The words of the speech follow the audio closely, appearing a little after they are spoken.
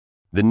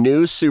The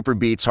new Super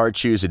Beats Heart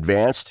Chews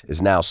Advanced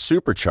is now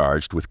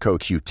supercharged with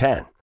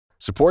CoQ10.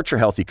 Support your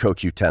healthy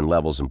CoQ10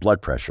 levels and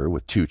blood pressure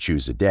with 2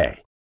 chews a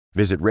day.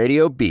 Visit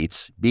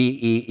RadioBeats,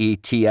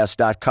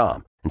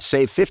 BEETS.com and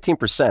save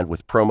 15%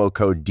 with promo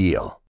code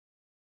DEAL.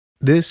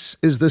 This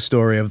is the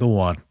story of the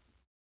one.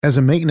 As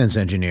a maintenance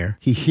engineer,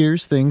 he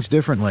hears things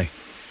differently.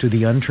 To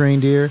the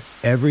untrained ear,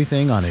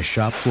 everything on his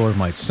shop floor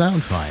might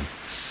sound fine,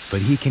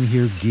 but he can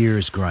hear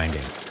gears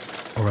grinding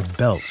or a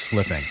belt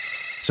slipping.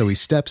 So he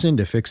steps in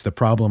to fix the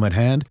problem at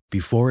hand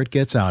before it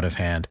gets out of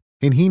hand.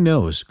 And he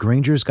knows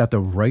Grainger's got the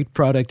right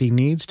product he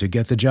needs to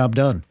get the job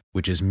done,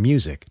 which is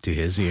music to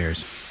his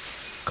ears.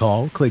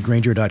 Call, click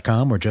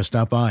Grainger.com, or just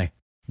stop by.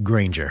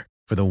 Grainger,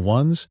 for the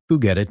ones who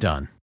get it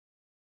done.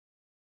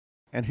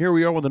 And here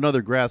we are with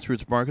another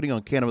Grassroots Marketing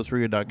on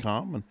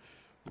CannabisRadio.com. And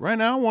right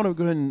now I want to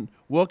go ahead and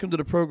welcome to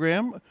the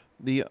program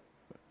the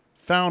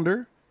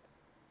founder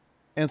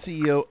and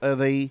CEO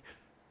of a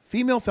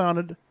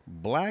female-founded,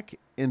 Black,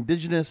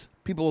 Indigenous,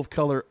 people of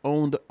color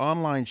owned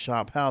online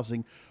shop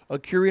housing a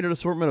curated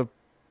assortment of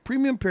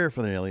premium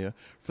paraphernalia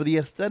for the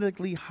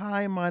aesthetically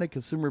high-minded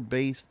consumer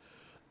base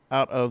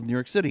out of New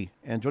York City.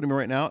 And joining me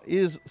right now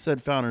is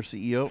said founder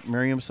CEO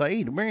Miriam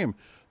Saeed. Miriam,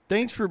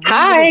 thanks for being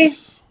with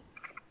us.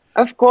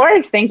 Of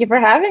course. Thank you for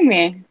having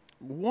me.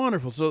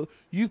 Wonderful. So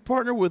you've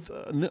partnered with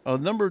a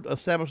number of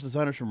established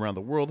designers from around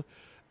the world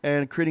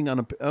and creating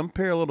an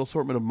unparalleled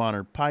assortment of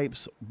modern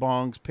pipes,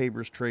 bongs,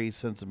 papers, trays,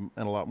 scents, and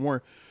a lot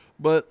more.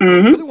 But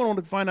really what I want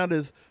to find out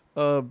is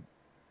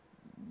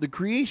the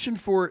creation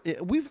for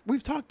it.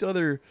 We've talked to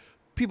other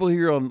people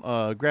here on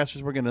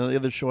Grassroots Work and the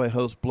other show I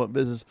host, Blunt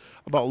Business,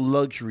 about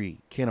luxury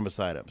cannabis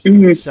items,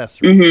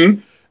 accessories.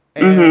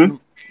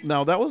 And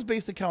now that was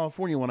based in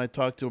California when I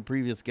talked to a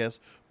previous guest,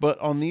 but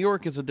on New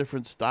York it's a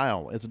different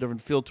style. It's a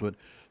different feel to it.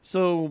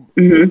 So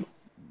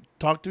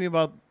talk to me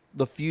about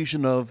the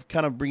fusion of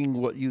kind of bringing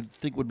what you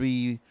think would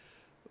be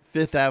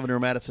Fifth Avenue or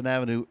Madison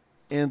Avenue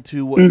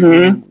into what you're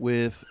doing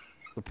with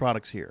the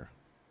products here.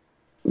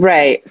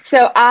 Right.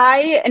 So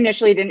I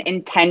initially didn't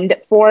intend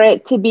for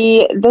it to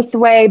be this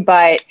way,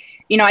 but,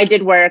 you know, I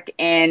did work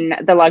in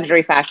the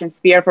luxury fashion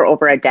sphere for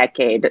over a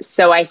decade.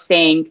 So I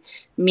think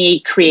me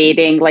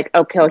creating like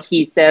a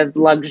cohesive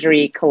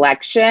luxury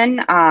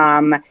collection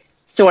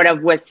sort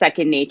of was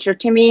second nature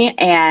to me.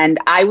 And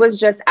I was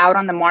just out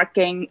on the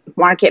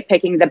market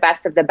picking the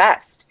best of the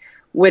best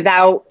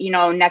without, you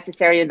know,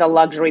 necessarily the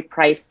luxury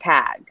price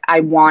tag. I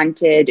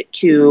wanted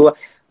to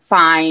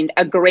find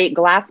a great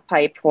glass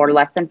pipe for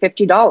less than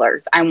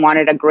 $50. I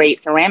wanted a great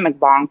ceramic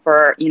bong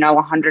for, you know,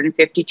 $150,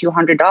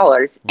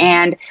 $200.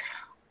 And,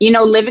 you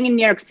know, living in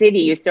New York City,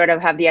 you sort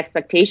of have the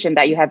expectation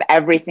that you have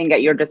everything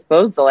at your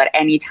disposal at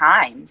any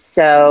time.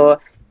 So,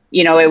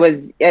 you know, it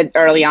was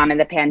early on in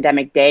the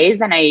pandemic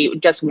days, and I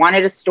just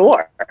wanted a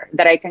store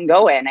that I can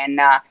go in and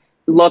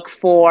look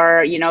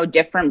for, you know,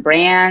 different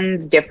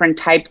brands, different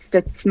types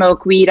to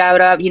smoke weed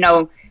out of, you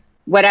know,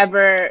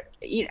 whatever,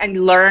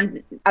 and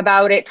learn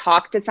about it,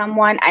 talk to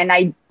someone.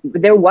 And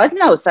there was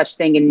no such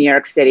thing in New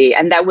York City.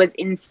 And that was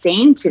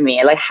insane to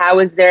me. Like, how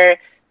is there,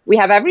 we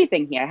have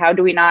everything here. How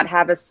do we not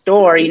have a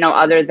store, you know,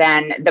 other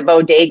than the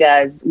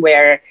bodegas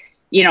where,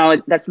 you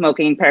know, the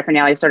smoking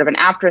paraphernalia is sort of an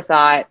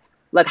afterthought.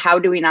 Like, how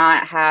do we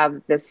not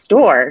have this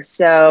store?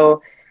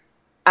 So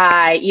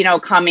you know,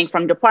 coming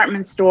from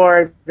department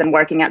stores and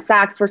working at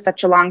Saks for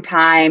such a long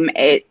time,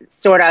 it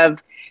sort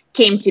of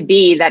came to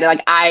be that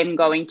like I'm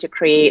going to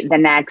create the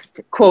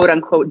next quote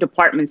unquote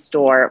department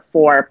store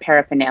for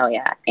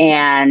paraphernalia.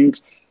 And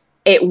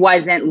it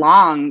wasn't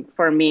long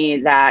for me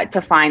that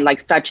to find like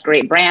such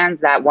great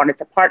brands that wanted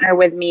to partner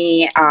with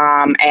me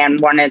and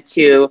wanted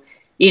to,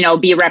 you know,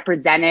 be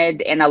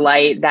represented in a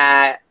light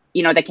that,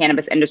 you know, the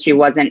cannabis industry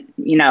wasn't,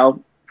 you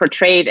know,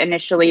 portrayed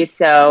initially.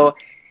 So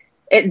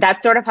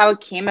that's sort of how it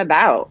came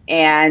about.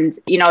 And,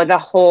 you know, the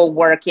whole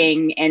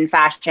working in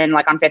fashion,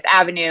 like on Fifth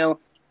Avenue,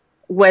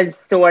 was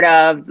sort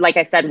of, like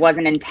I said,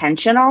 wasn't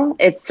intentional.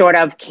 It sort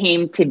of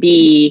came to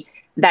be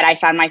that I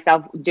found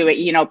myself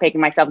doing, you know, picking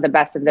myself the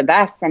best of the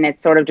best. And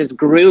it sort of just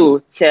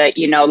grew to,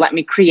 you know, let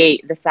me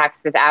create the Saks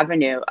Fifth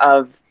Avenue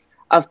of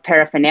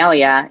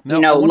paraphernalia, now,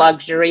 you know,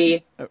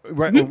 luxury.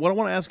 Right. What I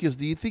want to ask is,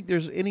 do you think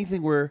there's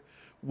anything where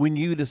when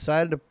you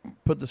decided to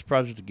put this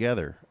project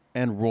together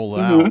and roll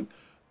it out,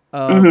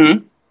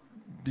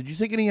 did you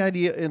take any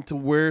idea into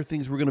where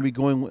things were going to be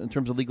going in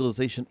terms of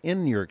legalization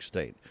in New York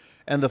State?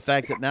 And the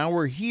fact that now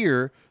we're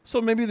here,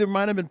 so maybe there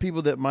might have been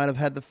people that might have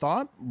had the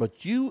thought,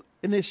 but you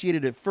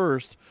initiated it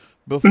first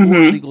before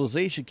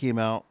legalization came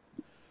out.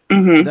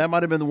 That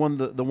might have been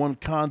the one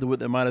conduit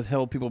that might have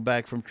held people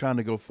back from trying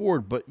to go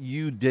forward, but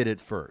you did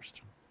it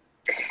first.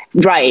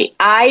 Right.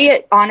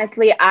 I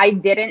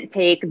didn't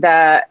take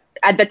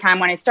at the time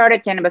when I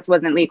started, cannabis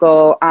wasn't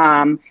legal,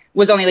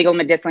 was only legal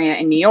medicinally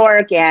in New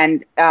York.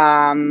 And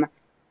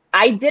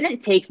I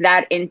didn't take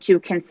that into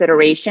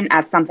consideration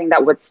as something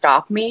that would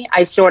stop me.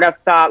 I sort of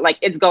thought like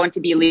it's going to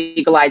be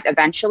legalized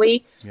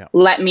eventually. Yeah.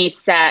 Let me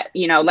set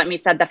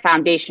the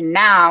foundation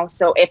now.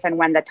 So if and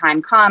when the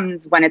time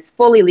comes, when it's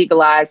fully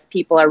legalized,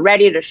 people are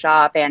ready to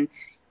shop and,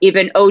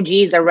 even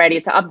OGs are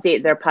ready to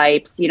update their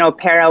pipes,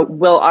 Para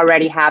will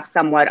already have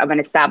somewhat of an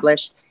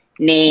established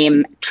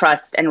name,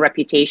 trust, and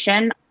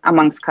reputation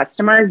amongst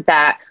customers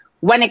that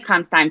when it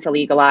comes time to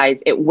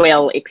legalize, it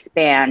will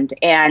expand.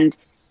 And,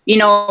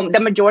 the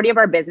majority of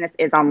our business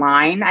is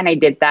online. And I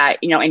did that,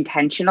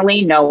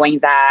 intentionally, knowing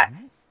that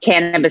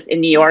cannabis in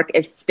New York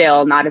is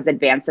still not as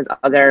advanced as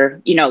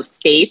other,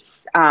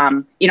 states.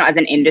 As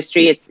an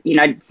industry,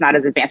 it's not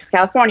as advanced as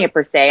California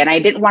per se. And I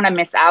didn't want to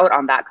miss out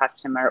on that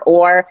customer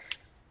or,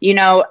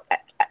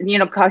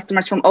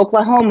 customers from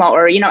Oklahoma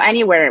or,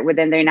 anywhere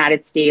within the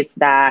United States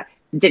that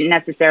didn't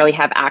necessarily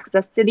have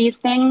access to these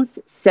things.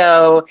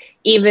 So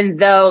even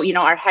though,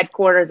 our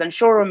headquarters and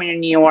showroom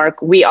in New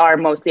York, we are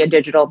mostly a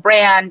digital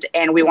brand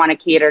and we want to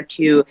cater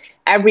to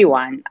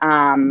everyone,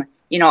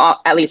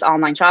 at least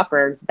online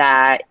shoppers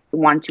that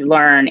want to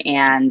learn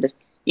and,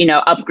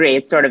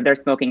 upgrade sort of their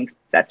smoking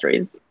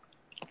accessories.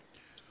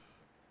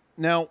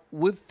 Now,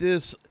 with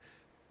this,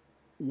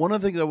 one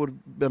of the things I would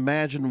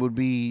imagine would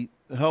be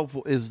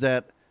helpful is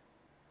that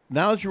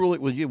now that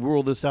you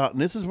roll this out,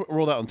 and this is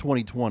rolled out in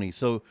 2020,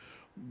 so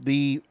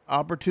the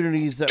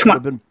opportunities that would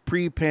have been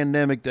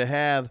pre-pandemic to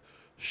have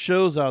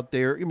shows out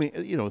there. I mean,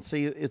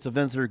 say it's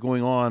events that are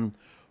going on,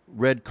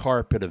 red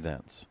carpet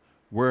events,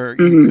 where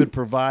you could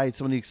provide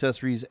some of the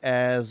accessories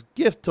as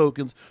gift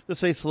tokens to,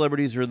 say,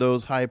 celebrities or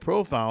those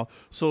high-profile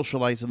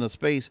socialites in the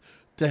space,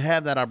 to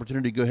have that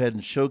opportunity to go ahead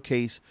and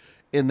showcase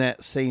in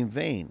that same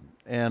vein.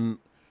 And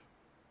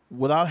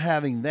without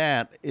having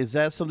that, is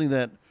that something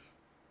that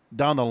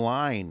down the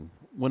line,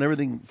 when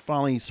everything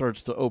finally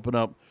starts to open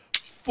up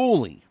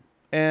fully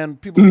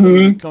and people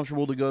feel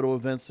comfortable to go to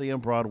events, say on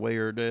Broadway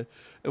or to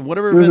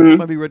whatever events,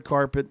 might be red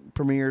carpet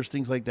premieres,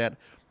 things like that,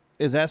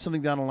 is that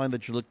something down the line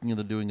that you're looking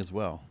into doing as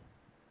well?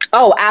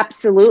 Oh,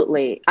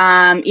 absolutely.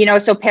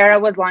 So Para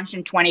was launched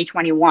in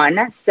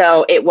 2021.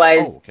 So it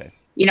was,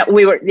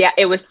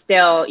 it was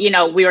still,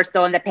 we were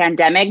still in the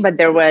pandemic, but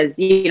there was,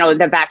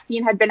 the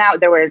vaccine had been out.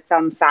 There were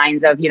some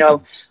signs of,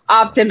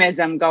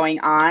 optimism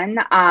going on.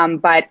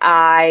 But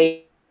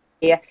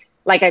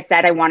like I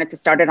said, I wanted to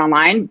start it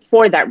online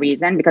for that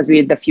reason, because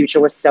the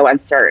future was so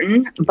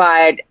uncertain.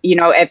 But,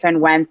 if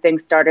and when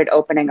things started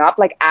opening up,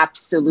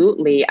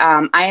 absolutely.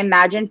 I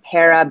imagine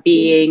Para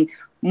being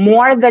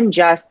more than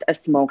just a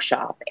smoke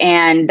shop.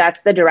 And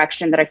that's the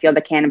direction that I feel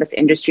the cannabis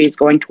industry is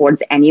going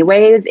towards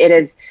anyways. It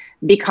is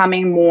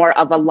becoming more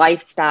of a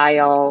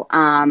lifestyle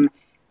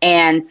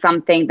and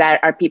something that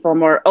our people are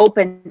more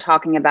open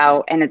talking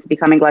about, and it's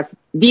becoming less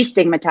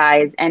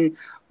destigmatized. And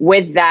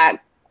with that,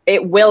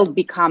 it will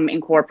become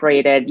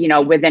incorporated,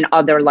 within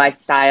other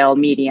lifestyle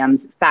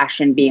mediums,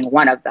 fashion being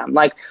one of them.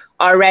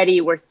 Already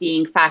we're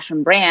seeing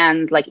fashion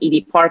brands like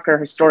Edie Parker,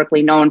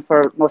 historically known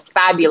for most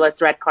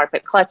fabulous red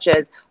carpet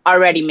clutches,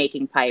 already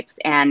making pipes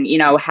and,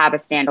 have a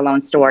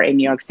standalone store in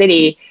New York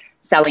City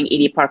selling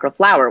Edie Parker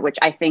flower, which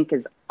I think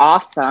is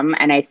awesome.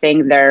 And I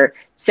think they're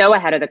so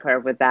ahead of the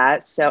curve with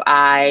that. So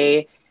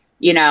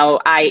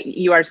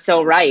you are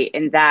so right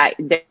in that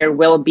there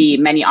will be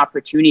many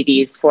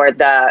opportunities for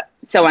the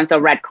so-and-so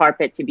red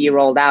carpet to be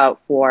rolled out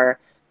for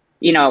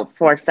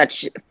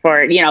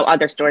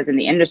other stores in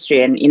the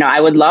industry. And,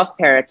 I would love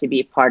Para to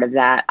be part of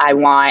that.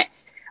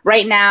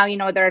 Right now,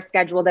 there are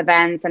scheduled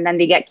events and then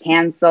they get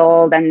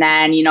canceled. And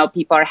then,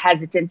 people are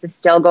hesitant to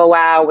still go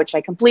out, which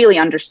I completely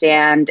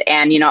understand.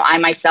 And,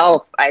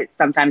 I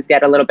sometimes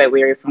get a little bit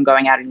weary from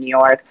going out in New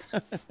York.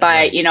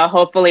 But,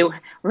 hopefully,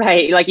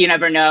 right, you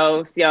never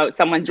know.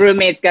 Someone's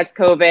roommates gets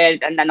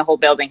COVID and then the whole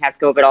building has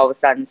COVID all of a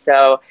sudden.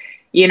 So,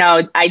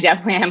 I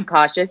definitely am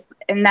cautious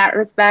in that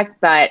respect.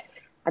 But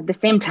at the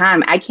same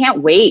time, I can't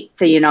wait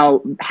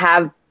to,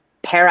 have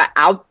Para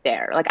out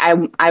there.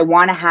 I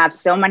want to have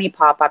so many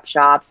pop-up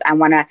shops. I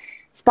want to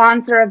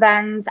sponsor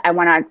events.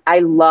 I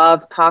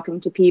love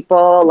talking to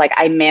people.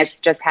 I miss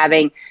just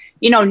having,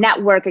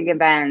 networking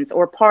events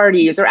or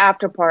parties or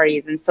after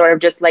parties and sort of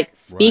just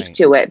speak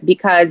to it,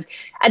 because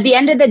at the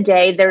end of the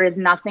day, there is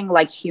nothing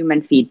like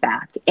human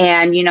feedback.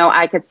 And,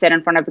 I could sit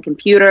in front of a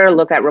computer,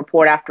 look at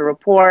report after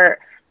report,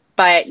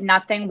 but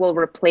nothing will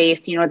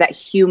replace, that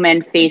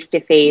human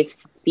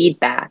face-to-face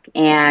feedback.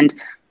 And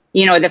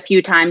the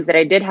few times that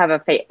I did have a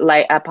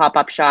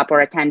pop-up shop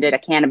or attended a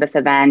cannabis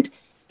event,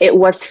 it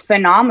was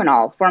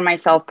phenomenal for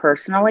myself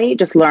personally,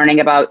 just learning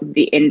about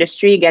the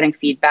industry, getting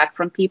feedback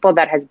from people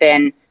that has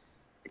been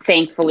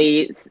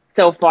thankfully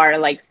so far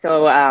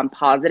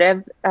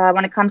positive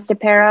when it comes to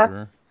Para.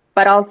 Sure.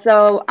 But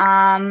also,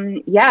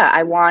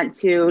 I want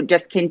to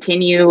just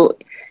continue,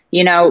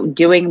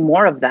 doing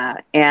more of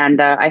that.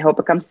 And I hope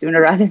it comes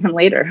sooner rather than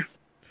later.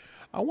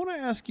 I want to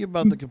ask you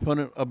about the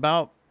component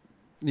about,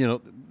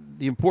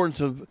 the importance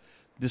of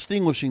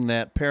distinguishing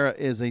that Para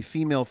is a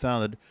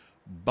female-founded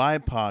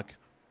BIPOC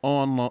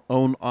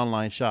owned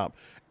online shop.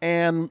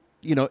 And,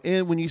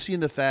 when you see in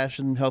the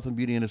fashion, health, and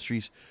beauty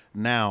industries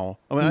now,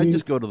 I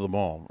just go to the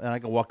mall, and I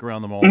can walk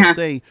around the mall all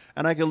day,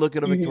 and I can look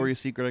at a Victoria's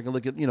Secret, I can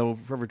look at,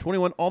 Forever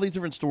 21, all these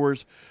different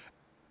stores,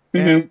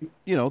 and,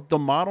 the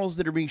models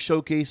that are being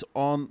showcased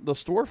on the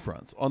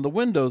storefronts, on the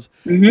windows,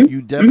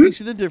 you definitely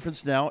see the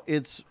difference now.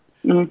 It's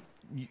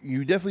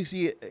you definitely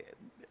see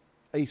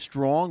a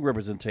strong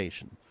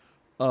representation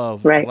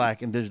of Right.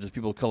 Black, Indigenous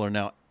people of color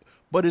now,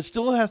 but it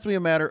still has to be a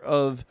matter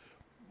of.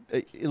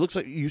 It looks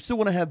like you still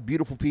want to have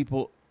beautiful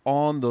people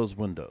on those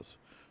windows.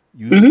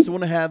 You still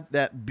want to have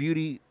that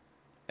beauty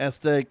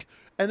aesthetic,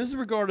 and this is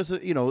regardless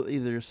of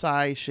either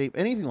size, shape,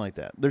 anything like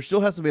that. There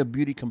still has to be a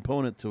beauty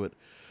component to it.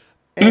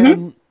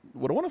 And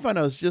what I want to find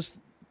out is just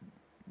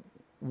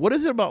what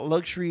is it about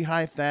luxury,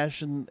 high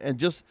fashion, and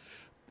just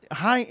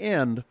high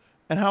end,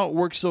 and how it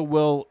works so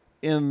well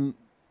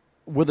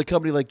with a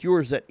company like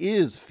yours that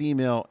is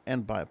female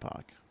and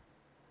BIPOC.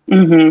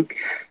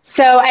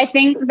 So I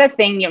think the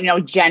thing,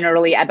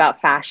 generally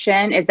about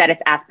fashion is that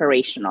it's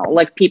aspirational.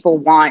 Like people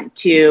want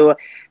to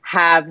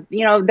have,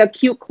 the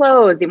cute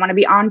clothes. They want to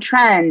be on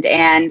trend.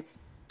 And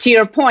to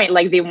your point,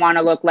 like they want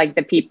to look like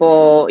the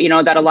people,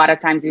 that a lot of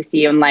times we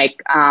see in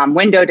like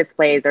window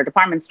displays or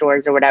department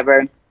stores or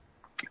whatever.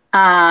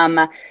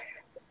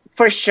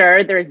 For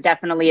sure, there's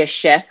definitely a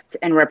shift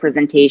in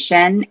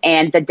representation,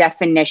 and the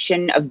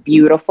definition of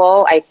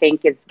beautiful, I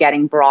think, is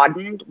getting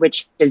broadened,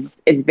 which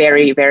is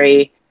very,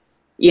 very,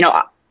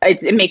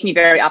 it makes me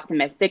very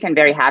optimistic and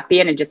very happy,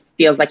 and it just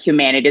feels like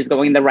humanity is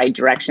going in the right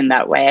direction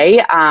that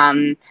way.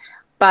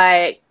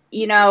 But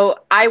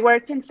I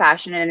worked in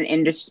fashion and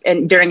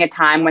industry during a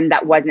time when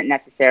that wasn't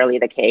necessarily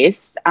the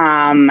case.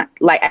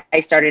 Like I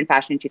started in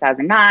fashion in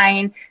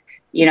 2009.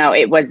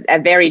 It was a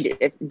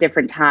very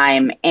different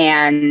time,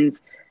 and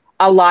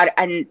a lot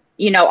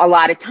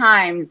of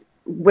times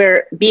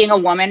where being a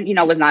woman,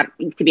 was not,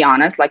 to be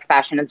honest, like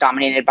fashion is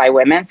dominated by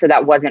women. So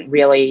that wasn't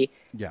really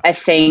a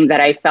thing that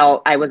I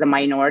felt I was a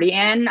minority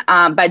in.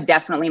 But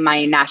definitely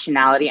my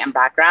nationality and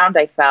background,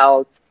 I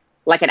felt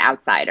like an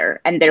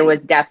outsider. And there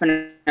was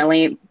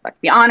definitely,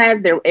 let's be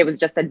honest, it was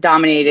just a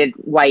dominated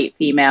white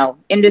female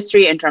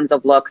industry in terms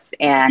of looks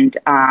and,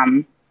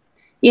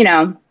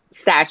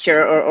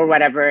 stature or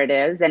whatever it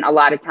is. And a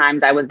lot of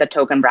times I was the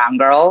token brown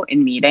girl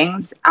in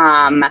meetings.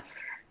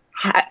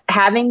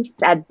 Having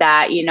said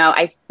that,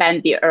 I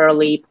spent the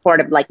early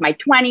part of like my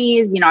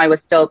 20s, I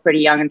was still pretty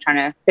young and trying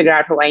to figure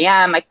out who I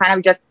am. I kind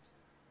of just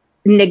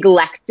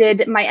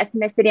neglected my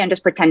ethnicity and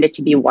just pretended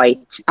to be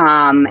white.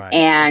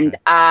 And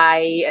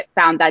I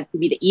found that to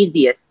be the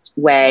easiest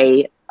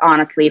way,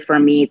 honestly, for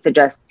me to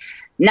just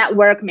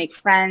network, make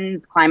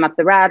friends, climb up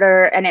the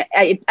ladder. And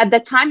at the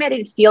time, I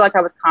didn't feel like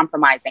I was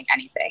compromising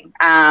anything.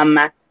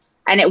 And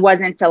it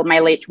wasn't until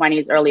my late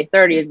 20s, early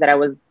 30s that I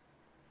was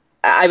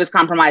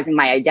compromising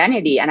my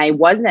identity. And I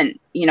wasn't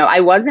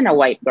a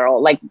white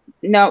girl. Like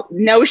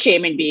no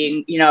shame in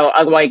being,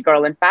 a white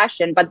girl in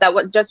fashion, but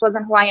that just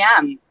wasn't who I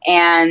am.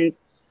 And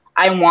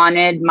I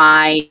wanted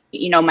my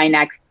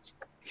next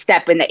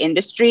step in the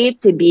industry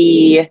to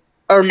be,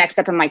 or next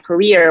step in my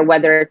career,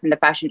 whether it's in the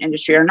fashion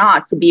industry or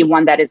not, to be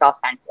one that is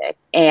authentic.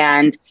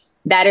 And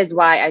that is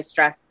why I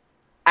stress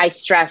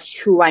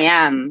who I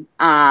am,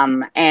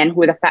 and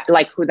who the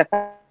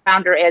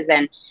founder is.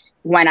 And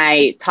when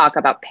I talk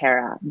about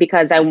Para,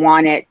 because I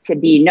want it to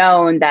be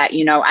known that,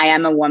 I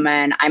am a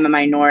woman, I'm a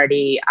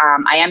minority,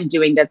 I am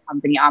doing this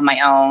company on my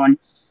own.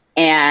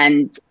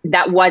 And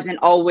that wasn't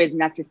always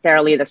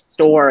necessarily the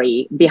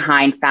story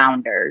behind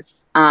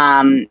founders.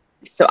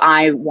 So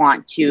I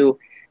want to,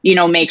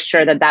 make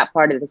sure that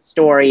part of the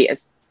story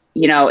is,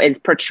 is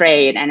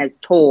portrayed and is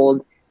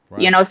told,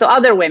 right. So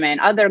other women,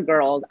 other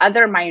girls,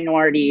 other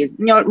minorities,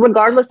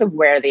 regardless of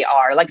where they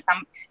are, like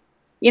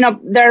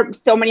there are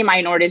so many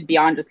minorities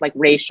beyond just like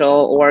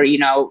racial or,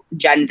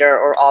 gender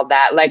or all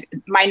that. Like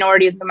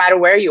minorities, no matter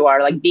where you are,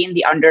 like being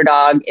the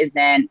underdog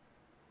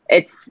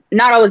it's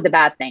not always the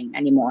bad thing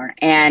anymore.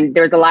 And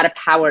there's a lot of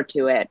power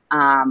to it.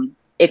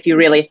 If you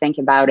really think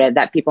about it,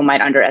 that people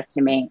might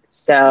underestimate.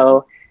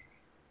 So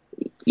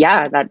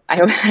yeah, I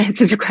hope that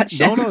answers your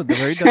question. No,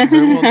 very well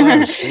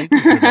done. Thank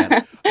you for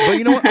that. But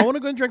you know what? I want to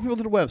go and direct people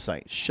to the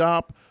website,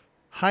 shop-para.com,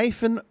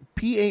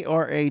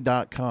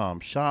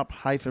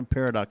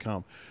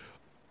 shop-para.com.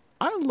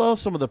 I love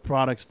some of the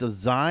products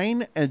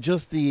design and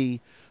just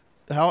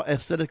how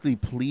aesthetically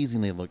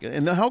pleasing they look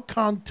and how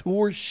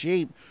contour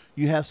shaped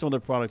you have some of the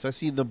products. I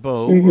see the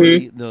bow, or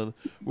the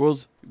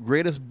world's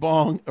greatest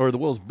bong, or the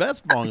world's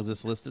best bong is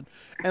this listed,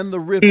 and the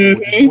ripple,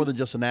 which is more than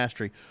just an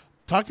ashtray.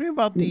 Talk to me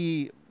about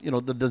the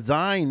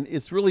design.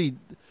 It's really,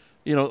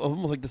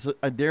 almost like this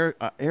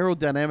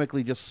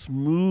aerodynamically just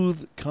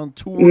smooth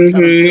contour kind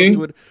of feel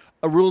to it.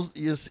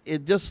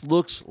 It just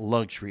looks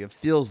luxury. It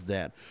feels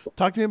that.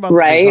 Talk to me about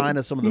the design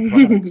of some of the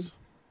products.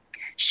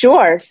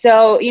 Sure.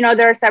 So,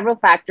 there are several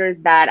factors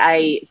that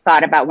I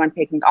thought about when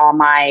picking all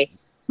my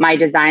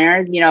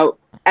designers.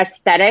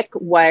 Aesthetic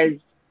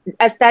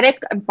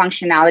and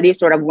functionality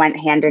sort of went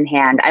hand in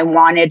hand. I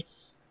wanted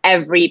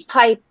every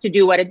pipe to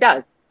do what it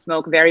does.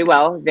 Smoke very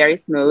well, very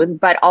smooth,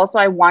 but also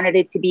I wanted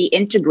it to be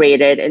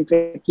integrated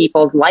into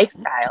people's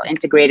lifestyle,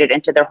 integrated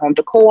into their home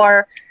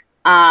decor.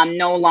 Gone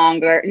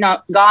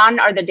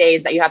are the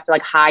days that you have to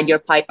like hide your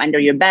pipe under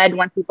your bed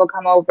when people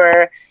come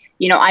over.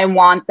 I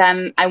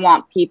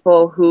want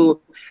people who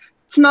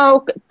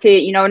smoke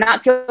to,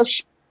 not feel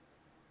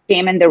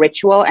shame in the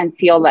ritual and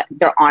feel that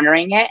they're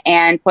honoring it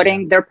and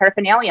putting their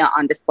paraphernalia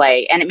on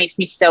display. And it makes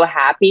me so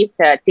happy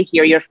to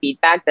hear your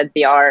feedback that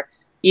they are,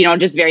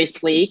 just very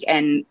sleek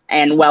and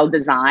well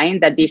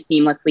designed, that they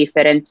seamlessly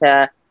fit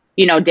into,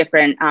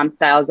 different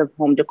styles of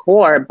home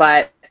decor.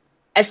 But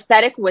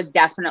aesthetic was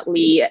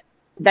definitely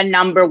the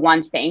number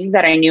one thing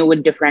that I knew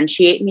would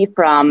differentiate me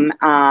from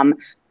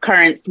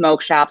current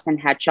smoke shops and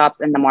head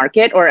shops in the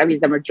market, or at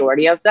least the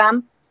majority of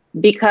them,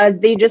 because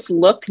they just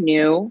look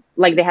new.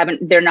 Like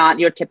they're not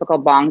your typical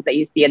bongs that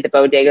you see at the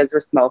bodegas or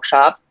smoke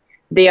shops.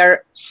 They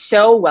are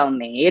so well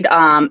made.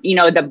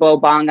 The Bow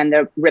Bong and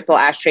the Ripple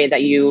ashtray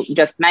that you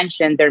just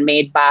mentioned, they're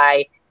made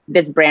by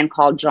this brand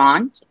called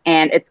Jaunt,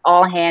 and it's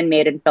all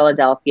handmade in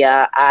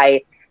Philadelphia.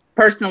 I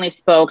personally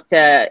spoke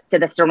to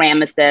the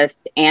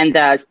ceramicist and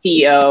the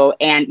CEO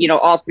and,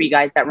 all three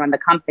guys that run the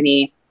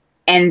company.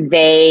 And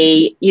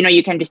they,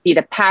 you can just see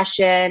the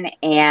passion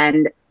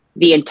and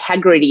the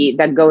integrity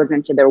that goes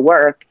into their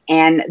work,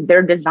 and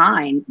their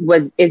design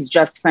is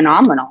just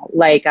phenomenal.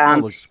 Like,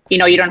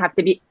 you don't have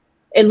to be,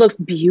 it looks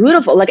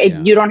beautiful. Like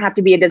you don't have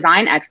to be a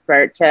design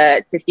expert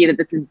to see that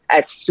this is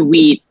a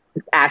sweet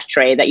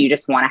ashtray that you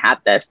just want to have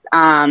this.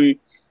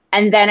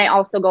 And then I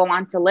also go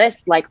on to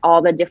list like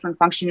all the different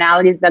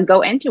functionalities that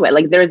go into it.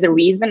 Like there's a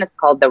reason it's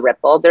called the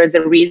Ripple. There's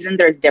a reason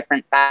there's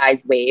different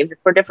size waves.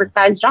 It's for different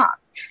size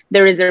jaunts.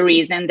 There is a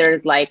reason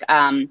there's like,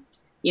 a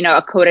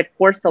coated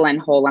porcelain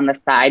hole on the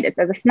side. It's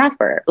as a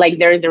snuffer. Like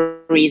there is a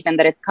reason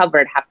that it's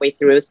covered halfway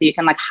through, so you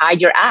can like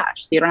hide your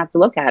ash, so you don't have to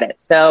look at it.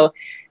 So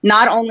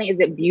not only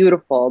is it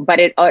beautiful, but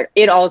it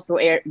also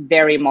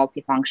very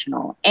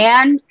multifunctional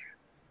and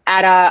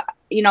at a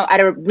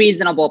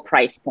reasonable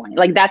price point.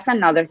 Like that's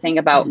another thing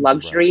about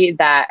luxury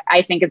that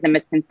I think is a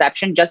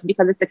misconception. Just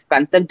because it's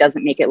expensive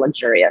doesn't make it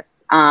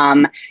luxurious.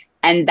 And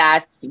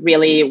that's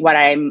really what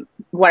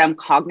I'm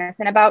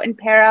cognizant about in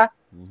Para.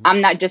 Mm-hmm.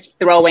 I'm not just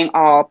throwing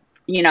all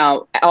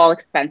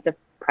expensive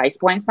price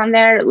points on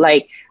there.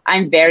 Like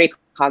I'm very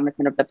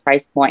cognizant of the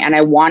price point, and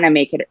I want to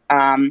make it,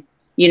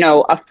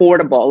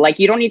 affordable. Like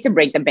you don't need to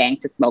break the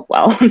bank to smoke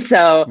well.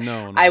 So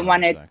no, I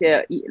wanted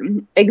to,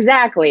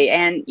 exactly.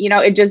 And,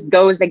 it just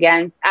goes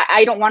against,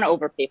 I don't want to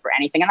overpay for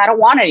anything, and I don't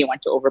want anyone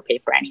to overpay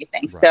for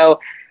anything. Right. So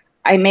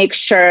I make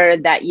sure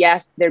that,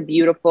 yes, they're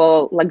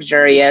beautiful,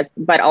 luxurious,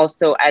 but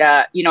also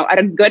at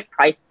a good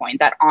price point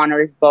that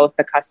honors both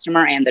the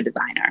customer and the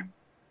designer.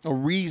 A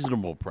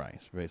reasonable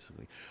price,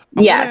 basically.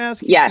 I'm going to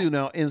ask you too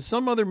now, in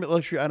some other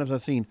luxury items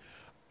I've seen,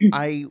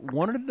 I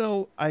wanted to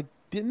know, I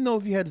didn't know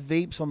if you had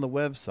vapes on the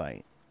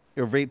website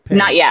or vape pens.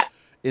 Not yet.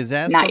 Is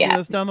that something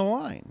that's down the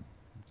line?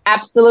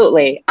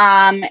 Absolutely.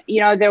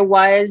 There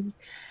was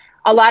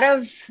a lot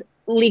of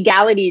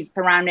legalities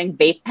surrounding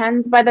vape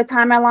pens by the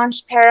time I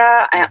launched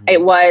Para. Mm-hmm.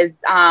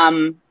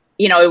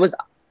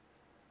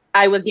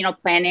 I was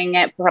planning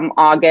it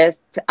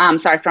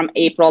from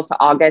April to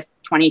August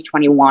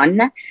 2021.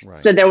 Right.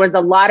 So there was a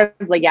lot of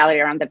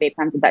legality around the vape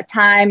pens at that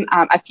time.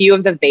 A few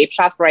of the vape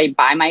shops where I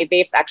buy my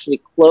vapes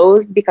actually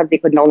closed because they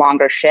could no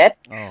longer ship.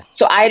 Oh.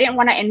 So I didn't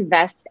want to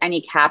invest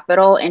any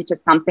capital into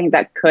something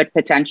that could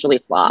potentially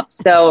flop.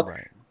 So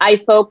right. I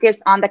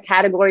focus on the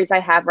categories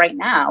I have right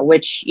now,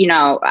 which,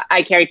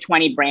 I carry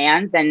 20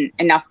 brands and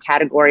enough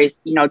categories,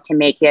 to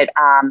make it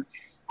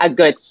a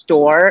good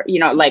store,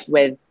 like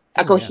with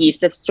a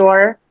cohesive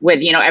store with,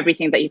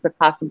 everything that you could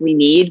possibly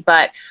need.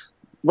 But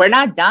we're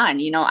not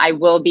done. I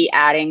will be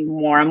adding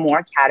more and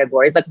more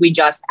categories. Like we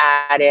just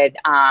added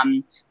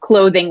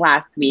clothing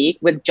last week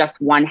with just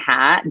one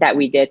hat that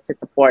we did to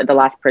support the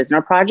Last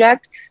Prisoner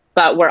project.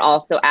 But we're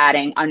also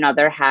adding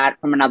another hat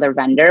from another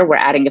vendor. We're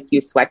adding a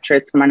few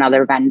sweatshirts from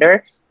another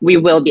vendor. We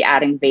will be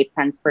adding vape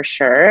pens for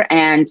sure.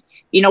 And,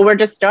 we're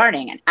just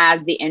starting. And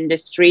as the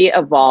industry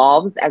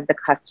evolves, as the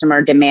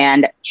customer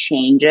demand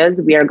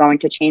changes, we are going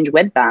to change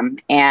with them.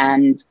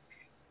 And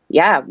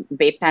yeah,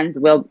 vape pens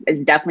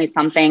is definitely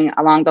something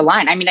along the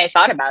line. I mean, I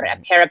thought about it. A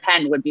Para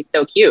pen would be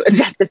so cute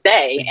just to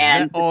say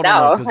and to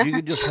sell. Because you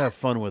could just have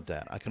fun with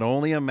that. I can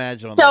only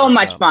imagine. So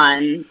much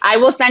fun. I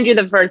will send you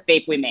the first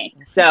vape we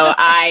make. So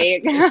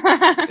I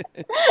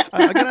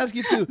got to ask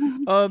you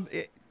too.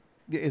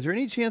 Is there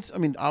any chance? I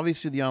mean,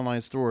 obviously the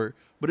online store,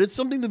 but it's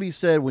something to be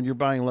said when you're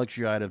buying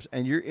luxury items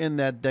and you're in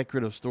that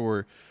decorative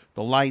store.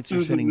 The lights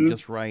are sitting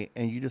just right,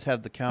 and you just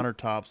have the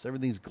countertops.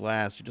 Everything's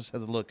glass. You just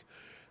have to look.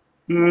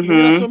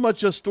 Not so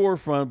much a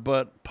storefront,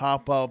 but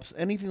pop-ups,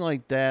 anything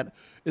like that.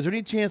 Is there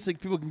any chance that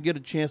people can get a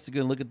chance to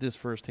go and look at this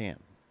firsthand?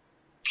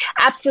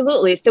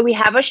 Absolutely. So we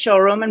have a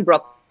showroom in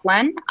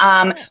Brooklyn.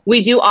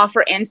 We do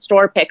offer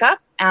in-store pickup.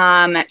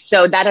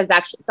 So that is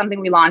actually something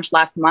we launched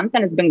last month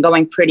and has been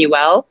going pretty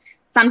well.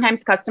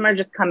 Sometimes customers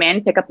just come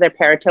in, pick up their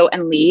Paratote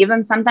and leave.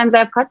 And sometimes I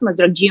have customers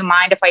that are, do you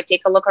mind if I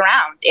take a look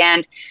around?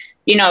 And,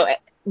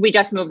 we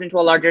just moved into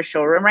a larger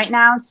showroom right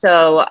now.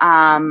 So,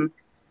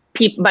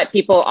 but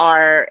people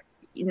are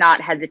not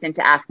hesitant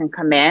to ask and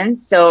come in.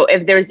 So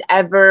if there's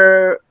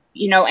ever,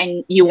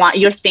 and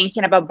you're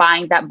thinking about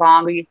buying that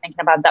bong or you're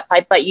thinking about that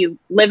pipe, but you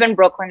live in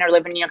Brooklyn or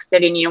live in New York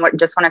City and you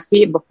just want to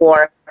see it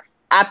before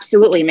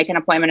Absolutely, make an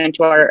appointment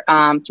into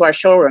our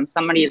showroom.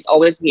 Somebody is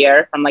always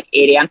here from like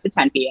 8 a.m. to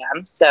 10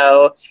 p.m.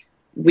 So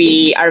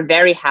we are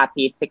very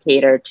happy to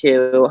cater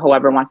to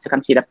whoever wants to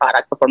come see the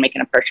product before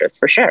making a purchase,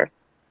 for sure.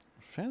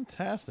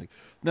 Fantastic.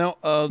 Now,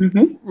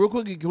 real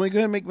quickly, can we go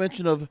ahead and make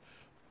mention of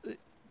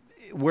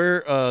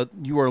where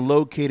you are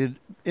located,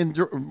 in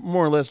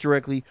more or less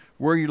directly,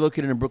 where you're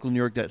located in Brooklyn, New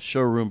York, that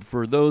showroom,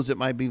 for those that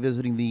might be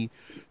visiting the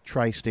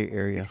tri-state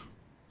area?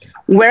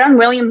 We're on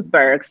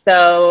Williamsburg,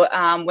 so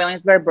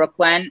Williamsburg,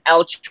 Brooklyn,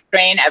 L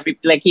train.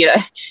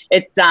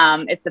 It's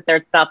the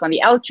third stop on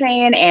the L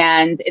train,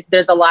 and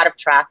there's a lot of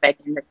traffic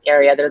in this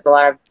area. There's a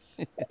lot of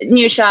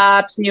new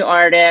shops, new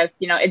artists.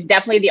 It's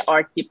definitely the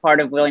artsy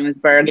part of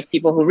Williamsburg. If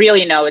people who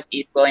really know, it's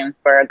East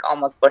Williamsburg,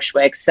 almost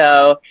Bushwick.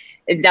 So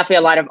it's definitely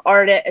a lot of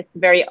art. It's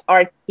very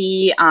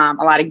artsy. A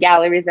lot of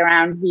galleries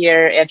around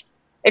here.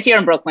 If you're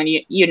in Brooklyn,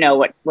 you know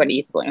what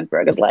East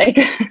Williamsburg is like.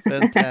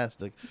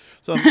 Fantastic.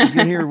 So I'm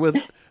again here with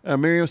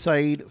Miriam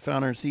Saeed,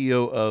 founder and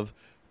CEO of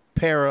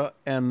Para.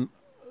 And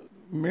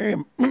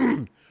Miriam,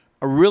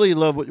 I really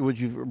love what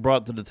you've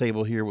brought to the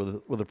table here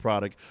with a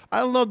product.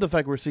 I love the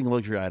fact we're seeing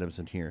luxury items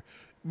in here,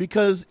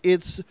 because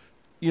it's,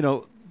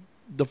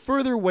 the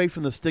further away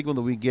from the stigma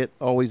that we get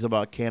always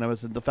about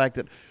cannabis, and the fact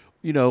that,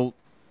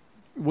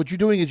 what you're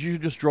doing is you're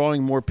just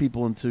drawing more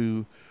people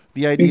into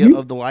the idea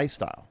of the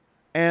lifestyle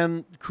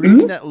and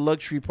creating that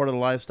luxury part of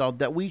the lifestyle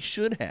that we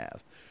should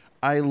have.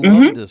 I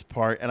love this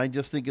part, and I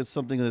just think it's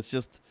something that's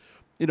just,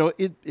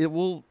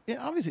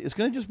 obviously it's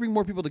going to just bring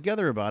more people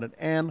together about it,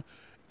 and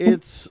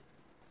it's,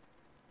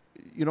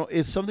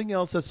 it's something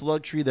else that's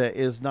luxury that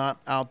is not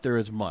out there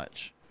as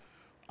much.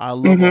 I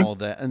love all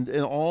that, and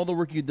all the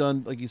work you've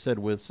done, like you said,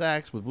 with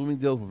Saks, with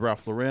Bloomingdale's, with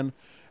Ralph Lauren,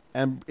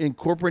 and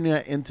incorporating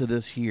that into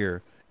this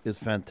here is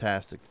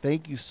fantastic.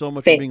 Thank you so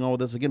much for being on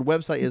with us. Again,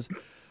 website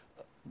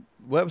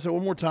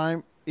one more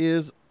time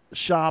is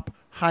shop-para.com.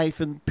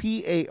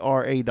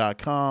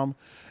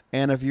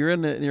 And if you're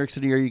in the New York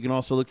City area, you can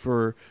also look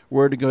for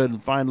where to go ahead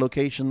and find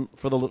location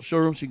for the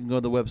showroom, so you can go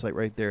to the website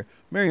right there.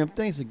 Miriam,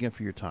 thanks again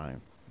for your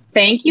time.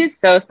 Thank you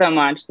so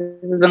much.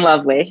 This has been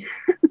lovely.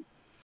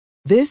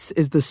 This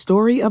is the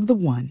story of the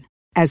one.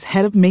 As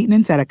head of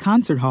maintenance at a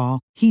concert hall,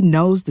 he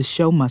knows the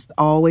show must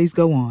always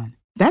go on.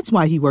 That's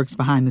why he works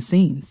behind the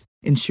scenes,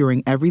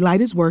 ensuring every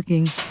light is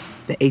working,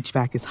 the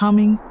HVAC is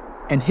humming,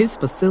 and his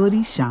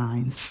facility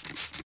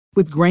shines.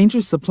 With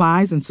Grainger's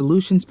supplies and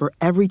solutions for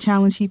every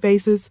challenge he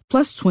faces,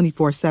 plus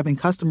 24/7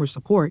 customer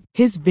support,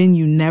 his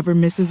venue never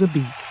misses a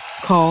beat.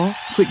 Call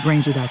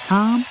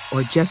quickgrainger.com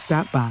or just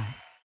stop by.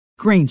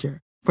 Grainger,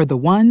 for the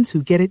ones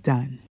who get it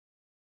done.